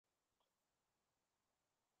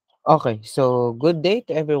Okay, so good day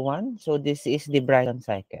to everyone. So this is the Brayton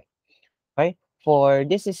cycle. Okay, for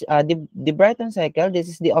this is the Brayton cycle. This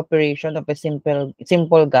is the operation of a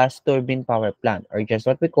simple gas turbine power plant, or just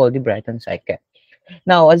what we call the Brayton cycle.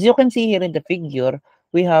 Now, as you can see here in the figure,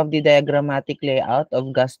 we have the diagrammatic layout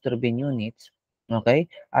of gas turbine units. Okay,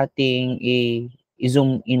 ating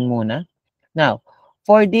i-zoom in muna. Now,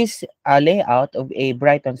 for this layout of a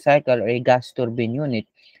Brayton cycle or a gas turbine unit,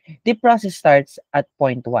 the process starts at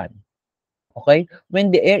point 1. Okay?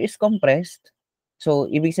 When the air is compressed, so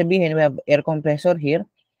ibig sabihin we have air compressor here,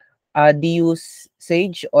 the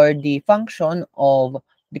usage or the function of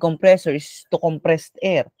the compressor is to compress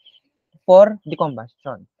air for the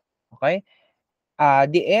combustion. Okay?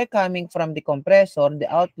 The air coming from the compressor, the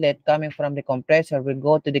outlet coming from the compressor will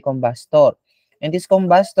go to the combustor. And this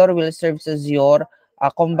combustor will serve as your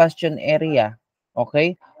combustion area.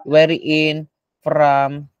 Okay? Wherein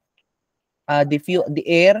from the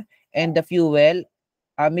air and the fuel,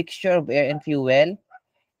 a mixture of air and fuel,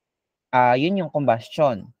 yun yung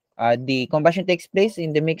combustion. The combustion takes place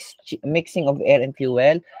in the mixing of air and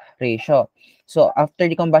fuel ratio. So after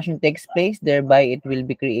the combustion takes place, thereby it will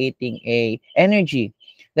be creating a energy.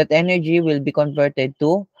 That energy will be converted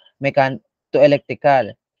to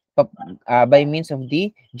electrical by means of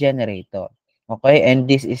the generator. Okay, and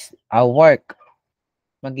this is our work.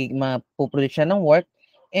 Mapuproduce siya ng work,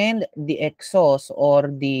 and the exhaust or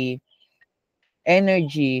the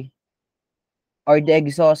energy or the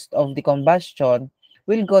exhaust of the combustion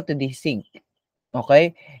will go to the sink.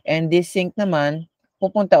 Okay? And this sink naman,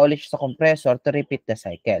 pupunta ulit sa compressor to repeat the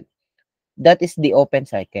cycle. That is the open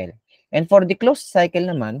cycle. And for the closed cycle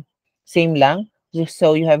naman, same lang.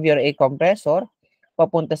 So you have your a compressor,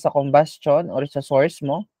 papunta sa combustion or sa source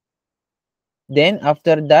mo. Then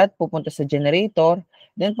after that, pupunta sa generator,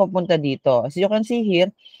 then pupunta dito. As you can see here,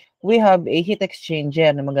 we have a heat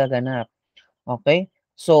exchanger na magaganap. Okay?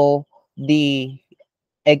 So the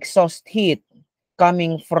exhaust heat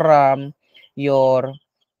coming from your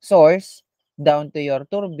source down to your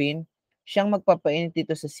turbine, siyang magpapainit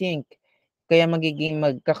dito sa sink. Kaya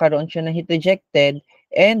magkakaroon siya ng heat rejected,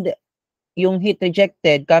 and yung heat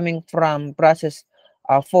rejected coming from process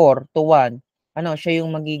 4 to 1, siya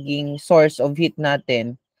yung magiging source of heat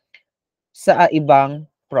natin sa ibang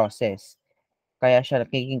process. Kaya siya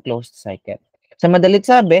nagiging closed cycle. Sa madalit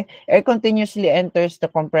sabi, air continuously enters the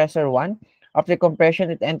compressor 1. After compression,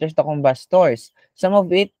 it enters the combustors. Some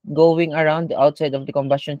of it going around the outside of the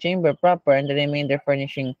combustion chamber proper, and the remainder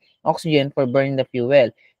furnishing oxygen for burning the fuel,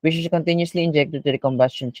 which is continuously injected to the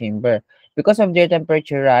combustion chamber. Because of their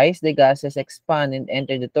temperature rise, the gases expand and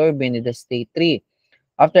enter the turbine in the state 3.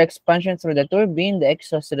 After expansion through the turbine, the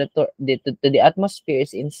exhaust to the atmosphere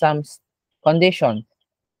is in some condition.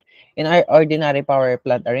 In our ordinary power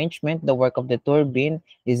plant arrangement, the work of the turbine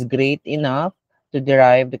is great enough to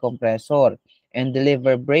drive the compressor and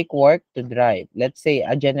deliver brake work to drive. Let's say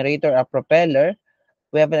a generator, a propeller,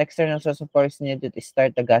 we have an external source of force needed to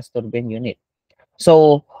start the gas turbine unit.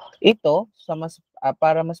 So, ito,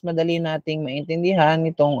 para mas madali nating maintindihan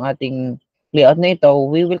itong ating layout na ito,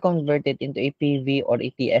 we will convert it into a PV or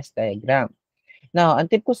ETS diagram. Now, ang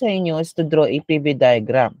tip ko sa inyo is to draw a PV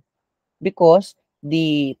diagram, because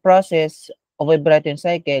the process of a Brayton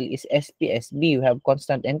cycle is SPSB. We have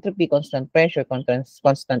constant entropy, constant pressure,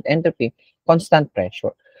 constant entropy, constant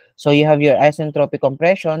pressure. So you have your isentropic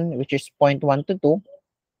compression, which is 0.1 to 2.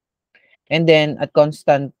 And then at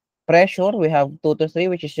constant pressure, we have 2 to 3,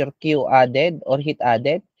 which is your Q added or heat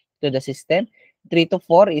added to the system. 3 to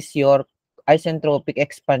 4 is your isentropic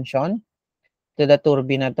expansion to the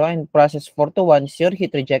turbine na to. And process 4 to 1 is your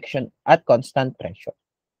heat rejection at constant pressure.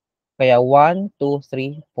 Kaya 1, 2,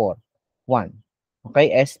 3, 4. 1. Okay,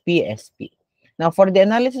 SP, SP. Now, for the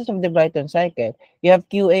analysis of the Brayton cycle, you have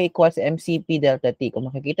QA equals MCP delta T. Kung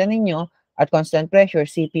makikita ninyo, at constant pressure,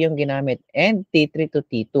 CP yung ginamit, and T3 to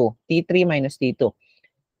T2. T3 minus T2.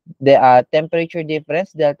 The temperature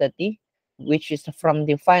difference, delta T, which is from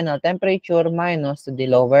the final temperature minus to the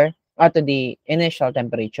to the initial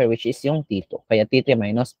temperature, which is yung T2. Kaya T3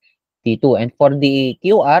 minus T2. And for the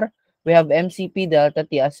QR, we have MCP delta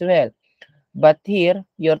T as well. But here,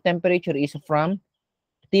 your temperature is from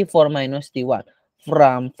T4 minus T1.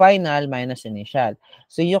 From final minus initial.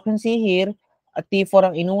 So you can see here,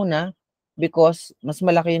 T4 ang inuna because mas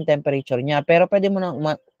malaki yung temperature niya. Pero pwede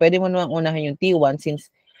mo nang unahin yung T1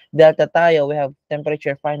 since delta tayo, we have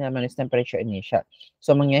temperature final minus temperature initial.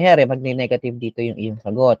 So mangyayari, mag-negative dito yung iyong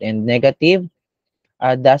sagot. And negative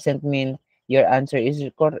doesn't mean your answer is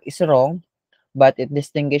wrong, but it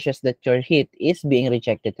distinguishes that your heat is being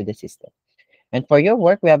rejected to the system. And for your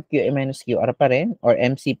work, we have QA minus QR pa rin, or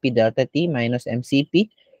MCP delta T minus MCP.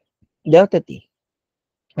 delta T.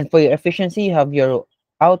 And for your efficiency, you have your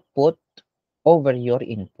output over your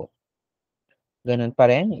input. Ganun pa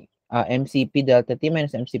rin. MCP delta T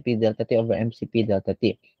minus MCP delta T over MCP delta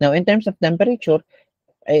T. Now, in terms of temperature,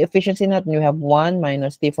 efficiency natin, you have 1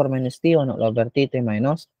 minus T4 minus T1 all over T3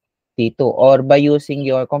 minus T2. Or by using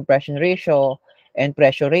your compression ratio and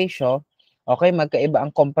pressure ratio, okay, magkaiba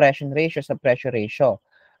ang compression ratio sa pressure ratio.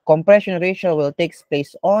 Compression ratio will take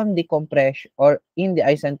place on the compression or in the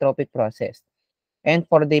isentropic process. And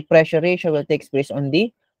for the pressure ratio will take place on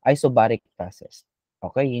the isobaric process.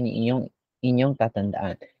 Okay, yun inyong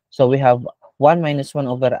tatandaan. So we have 1 minus 1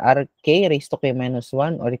 over Rk raised to k minus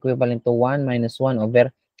 1 or equivalent to 1 minus 1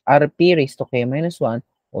 over Rp raised to k minus 1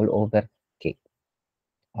 all over k.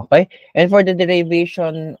 Okay? And for the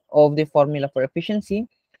derivation of the formula for efficiency,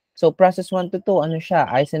 so process 1 to 2, ano siya?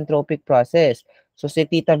 Isentropic process. So si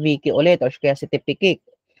Tita Vicky ulit or kaya si Tipikik.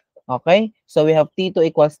 Okay? So we have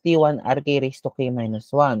T2 equals T1 Rk raised to k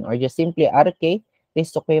minus 1 or just simply Rk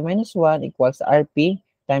raised to k minus 1 equals Rp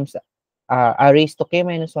times R raised to k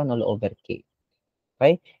minus 1 all over k.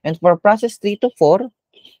 Okay? And for process 3 to 4,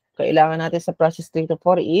 kailangan natin sa process 3 to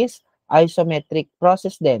 4 is isometric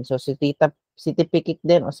process din. So si Tipikik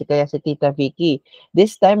din o kaya si Tita Vicky.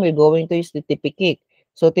 This time, we're going to use the Tipikik.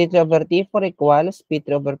 So T3 over T4 equals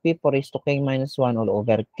P3 over P4 raised to k minus 1 all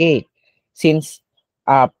over k. Since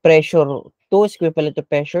pressure 2 is equivalent to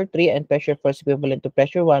pressure 3 and pressure 4 is equivalent to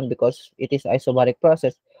pressure 1 because it is isobaric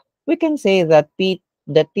process, we can say that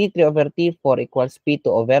T3 over T4 equals P2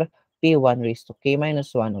 over P1 raised to k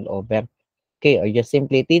minus 1 all over k, or just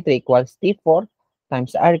simply T3 equals T4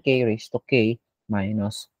 times Rk raised to k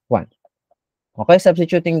minus 1. Okay,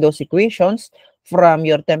 substituting those equations from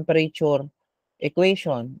your temperature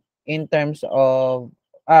equation in terms of,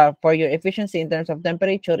 for your efficiency in terms of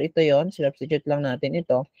temperature, ito yon, substitute lang natin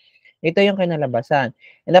ito. Ito yung kinalabasan.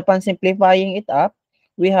 And upon simplifying it up,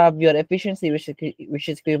 we have your efficiency which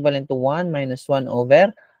is equivalent to 1 minus 1 over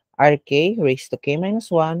Rk raised to k minus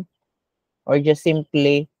 1 or just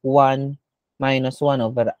simply 1 minus 1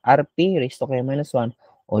 over Rp raised to k minus 1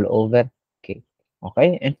 all over k.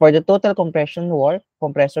 Okay? And for the total compressor work,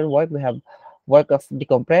 we have work of the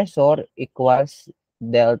compressor equals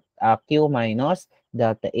delta Q minus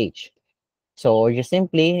delta H. So just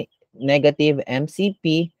simply negative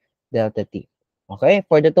MCP delta T. Okay?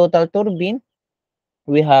 For the total turbine,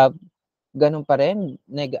 we have ganun pa rin,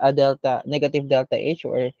 negative delta H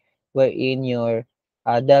or wherein your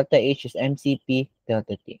delta H is MCP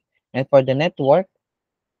delta T. And for the network,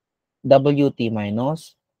 WT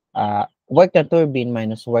minus work ng turbine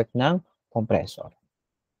minus work ng compressor.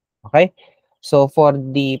 Okay? So for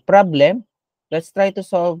the problem, let's try to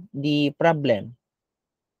solve the problem.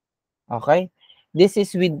 Okay? This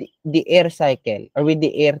is with the air cycle or with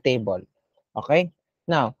the air table. Okay?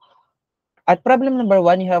 Now, at problem number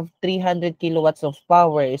 1, you have 300 kilowatts of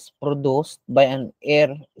power is produced by an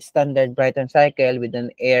air standard Brayton cycle with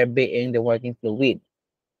an air being the working fluid.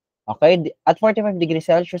 Okay, at 45 degrees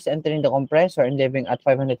Celsius, entering the compressor and leaving at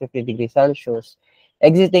 550 degrees Celsius,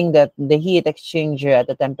 exiting the heat exchanger at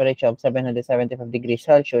a temperature of 775 degrees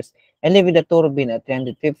Celsius, and leaving the turbine at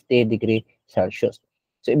 350 degrees Celsius.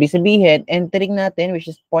 So, ibig sabihin, entering natin, which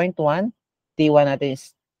is 0.1, T1 natin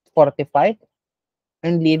is 45,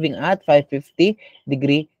 and leaving at 550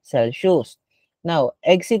 degrees Celsius. Now,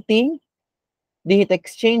 exiting the heat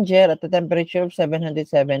exchanger at a temperature of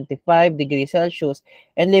 775 degrees Celsius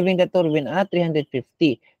and leaving the turbine at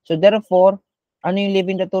 350. So, therefore, ano yung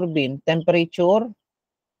leaving the turbine? Temperature.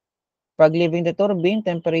 Pag leaving the turbine,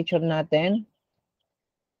 temperature natin,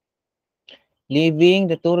 leaving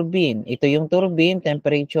the turbine. Ito yung turbine,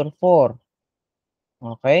 temperature 4.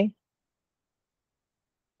 Okay?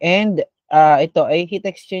 And ito ay heat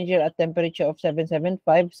exchanger at temperature of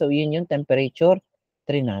 775. So, yun yung temperature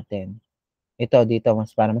 3 natin. Ito, dito,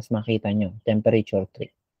 para mas makita nyo. Temperature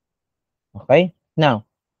 3. Okay? Now,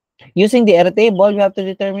 using the air table, we have to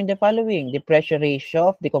determine the following. The pressure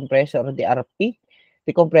ratio of the compressor or the RP,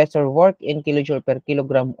 the compressor work in kilojoule per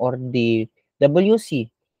kilogram or the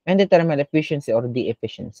WC, and the thermal efficiency or the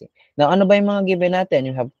efficiency. Now, ano ba yung mga given natin?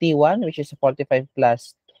 You have T1, which is 45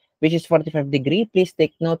 plus, which is 45 degree. Please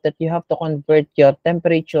take note that you have to convert your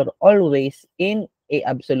temperature always in a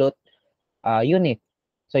absolute unit.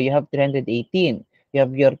 So, you have 318. You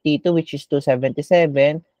have your T2, which is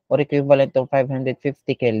 277 or equivalent to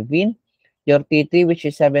 550 Kelvin. Your T3, which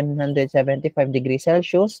is 775 degrees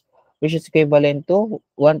Celsius, which is equivalent to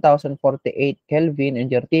 1048 Kelvin, and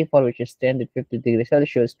your T4, which is 350 degrees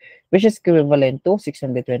Celsius, which is equivalent to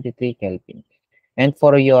 623 Kelvin. And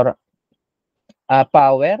for your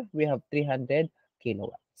power, we have 300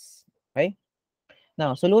 kilowatts. Okay?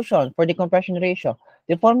 Now, solution for the compression ratio.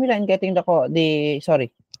 The formula in getting not the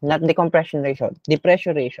compression ratio, the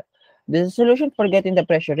pressure ratio. The solution for getting the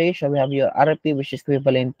pressure ratio, we have your RP, which is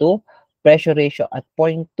equivalent to pressure ratio at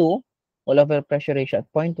 0.2 all over pressure ratio at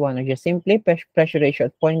 0.1, or just simply pressure ratio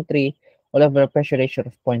at 0.3 all over pressure ratio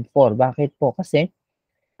of 0.4. Bakit po? Kasi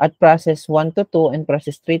at process 1 to 2 and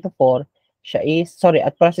process 3 to 4,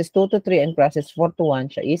 at process 2 to 3 and process 4 to 1,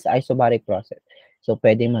 siya is isobaric process. So,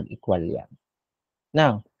 pwede mag-equal yan.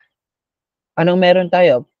 Now, anong meron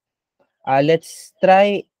tayo? Let's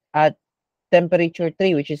try at temperature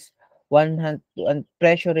 3, which is 100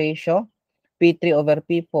 pressure ratio P3 over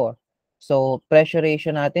P4. So, pressure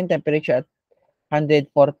ratio natin, temperature at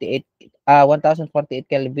 1048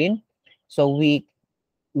 Kelvin. So, we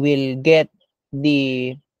will get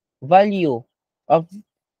the value of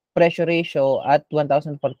pressure ratio at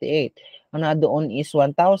 1048. Ang doon is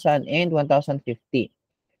 1000 and 1050.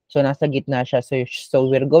 So, nasa gitna siya. So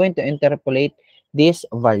we're going to interpolate this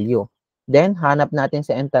value. Then, hanap natin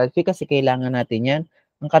sa enthalpy kasi kailangan natin yan.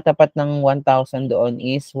 Ang katapat ng 1000 doon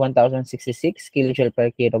is 1066 kJ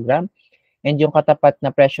per kilogram. And yung katapat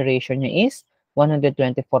na pressure ratio niya is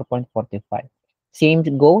 124.45. Same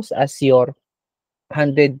goes as your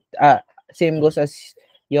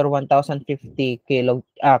 1050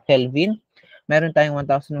 Kelvin. Meron tayong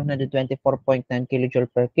 1124.9 kJ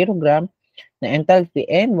per kilogram na enthalpy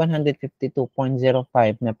and 152.05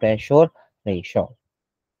 na pressure ratio.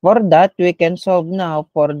 For that, we can solve now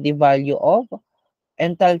for the value of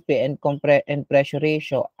enthalpy and pressure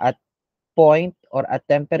ratio at point or at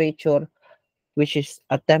temperature, which is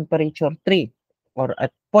at temperature 3 or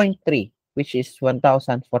at point 3, which is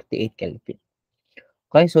 1048 Kelvin.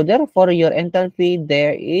 Okay, so therefore, your enthalpy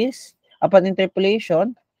there is, upon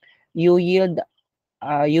interpolation, you will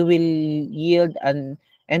yield an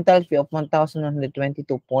enthalpy of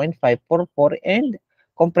 1122.544 and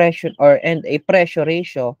compression and a pressure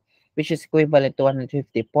ratio which is equivalent to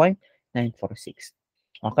 150.946.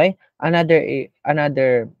 Okay,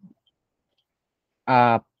 another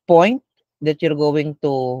point that you're going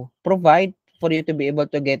to provide for you to be able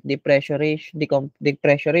to get the pressure ratio, the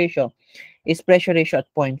pressure ratio is pressure ratio at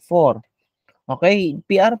 0.4. Okay,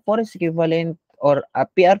 PR4 is equivalent or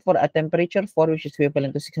PR4 at temperature 4 which is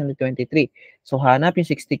equivalent to 623. So hanap yung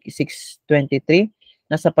 623,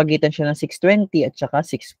 nasa pagitan siya ng 620 at saka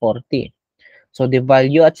 640. So the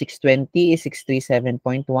value at 620 is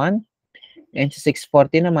 637.1 and sa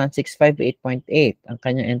 640 naman 658.8 ang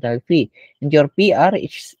kanyang enthalpy. And your PR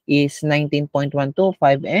is 19.125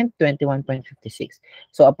 and 21.56.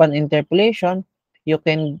 So upon interpolation, you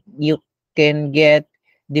can get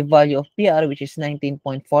the value of PR which is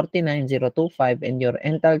 19.49025 and your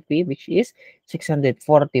enthalpy which is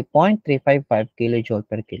 640.355 kilojoule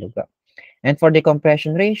per kilogram. And for the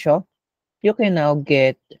compression ratio, you can now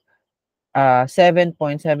get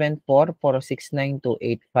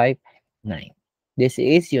 7.744692859. This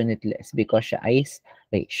is unitless because siya is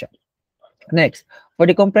ratio. Next, for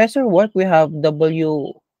the compressor work, we have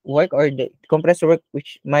W work or the compressor work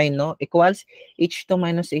which equals H2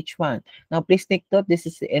 minus H1. Now, please take note, this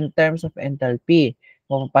is in terms of enthalpy.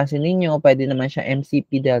 Kung mapapansin ninyo, pwede naman siya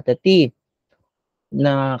MCP delta T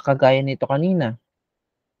na kagaya nito kanina.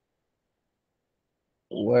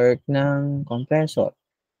 Work ng compressor.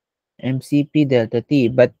 MCP delta T.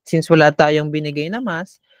 But since wala tayong binigay na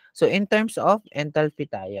mass, so in terms of enthalpy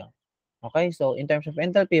tayo. Okay, so in terms of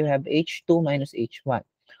enthalpy, we have H2 minus H1.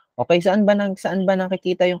 Okay, saan ba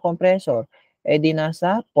nakikita yung compressor? Eh di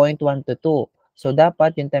nasa 0.1 to 2. So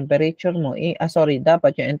dapat yung temperature mo,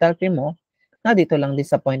 dapat yung enthalpy mo, na dito lang din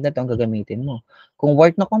sa point na to ang gagamitin mo. Kung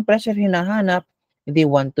work na compressor hinahanap, hindi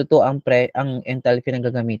 1 to 2 ang enthalpy na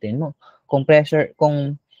gagamitin mo. Kung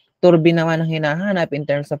turbine naman ang hinahanap in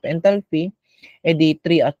terms of enthalpy, edi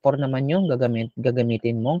 3 at 4 naman yung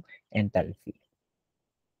gagamitin mong enthalpy.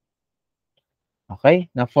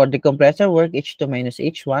 Okay, now for the compressor work, H2 minus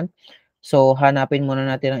H1. So, hanapin muna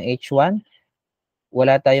natin ang H1.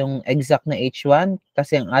 Wala tayong exact na H1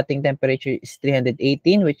 kasi ang ating temperature is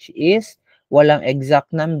 318 which is walang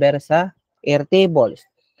exact number sa air tables.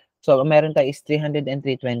 So, meron tayo is 300 and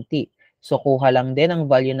 320. So, kuha lang din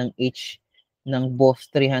ang value ng H ng both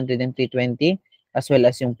 300 and 320 as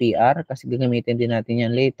well as yung PR kasi gagamitin din natin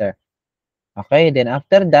yan later. Okay, then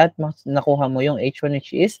after that, nakuha mo yung H1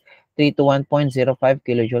 which is 321.05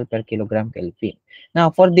 kilojoule per kilogram Kelvin.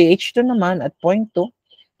 Now, for the H2 naman at 0.2,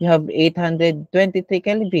 you have 823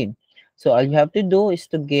 Kelvin. So, all you have to do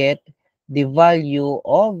is to get the value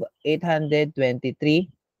of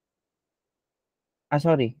 823,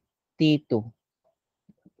 T2.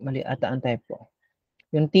 Mali ata ang type ko.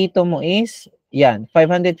 Yung T2 mo is, yan,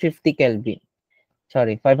 550 Kelvin.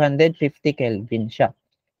 Sorry, 550 Kelvin siya.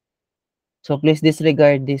 So please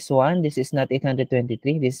disregard this one. This is not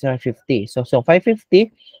 823. This is 550. So 550,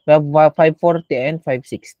 we have 540 and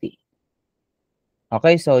 560.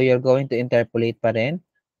 Okay, so you're going to interpolate pa rin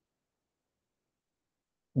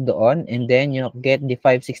doon, and then you get the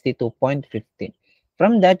 562.15.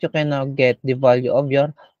 From that, you can now get the value of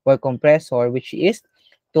your work compressor, which is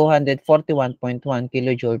 241.1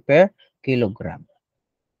 kilojoule per kilogram.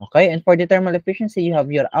 Okay, and for the thermal efficiency, you have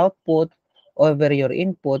your output over your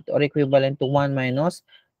input, or equivalent to 1 minus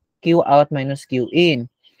Q out minus Q in,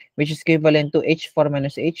 which is equivalent to H4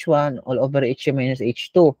 minus H1 all over H2 minus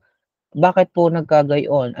H2. Bakit po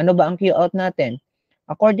nagkagayon? Ano ba ang Q out natin?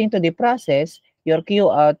 According to the process, your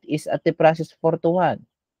Q out is at the process 4 to 1,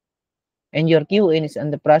 and your Q in is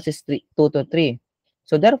on the process 2 to 3.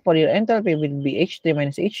 So therefore, your enthalpy will be H3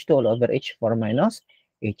 minus H2 all over H4 minus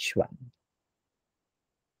H1.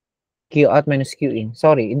 Q out minus Q in.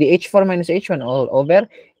 Sorry, the H4 minus H1 all over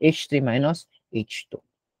H3 minus H2.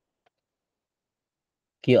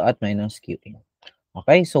 Q out minus Q in.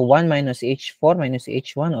 Okay, so 1 minus H4 minus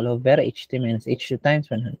H1 all over H3 minus H2 times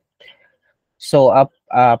 100. So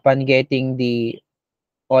upon getting the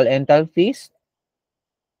all enthalpies,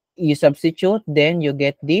 you substitute, then you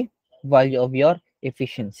get the value of your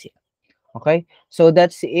efficiency. Okay, so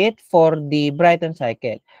that's it for the Brayton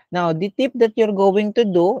cycle. Now, the tip that you're going to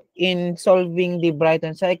do in solving the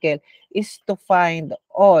Brayton cycle is to find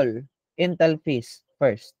all enthalpies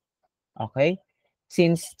first. Okay?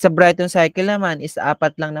 Since sa Brayton cycle naman is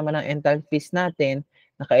apat lang naman ang enthalpies natin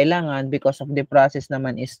na kailangan, because of the process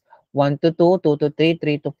naman is 1 to 2, 2 to 3,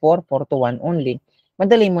 3 to 4, 4 to 1 only,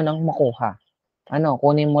 madali mo nang makuha.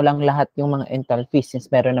 Kunin mo lang lahat yung mga enthalpies since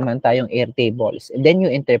meron naman tayong air tables. And then you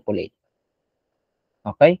interpolate.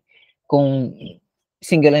 Okay? Kung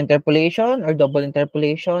single interpolation or double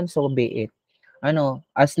interpolation, so be it.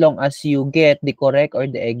 As long as you get the correct or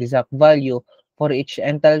the exact value for each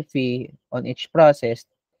enthalpy on each process,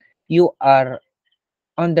 you are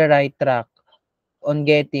on the right track on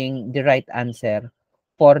getting the right answer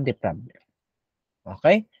for the problem.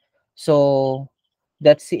 Okay? So,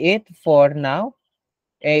 that's it for now.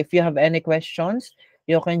 If you have any questions,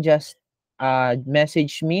 you can just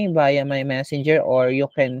message me via my messenger, or you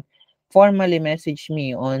can formally message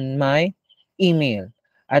me on my email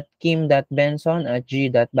at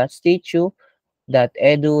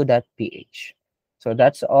kim.benson@g.batstatu.edu.ph. So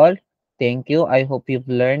that's all. Thank you. I hope you've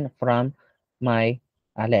learned from my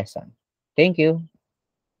lesson. Thank you.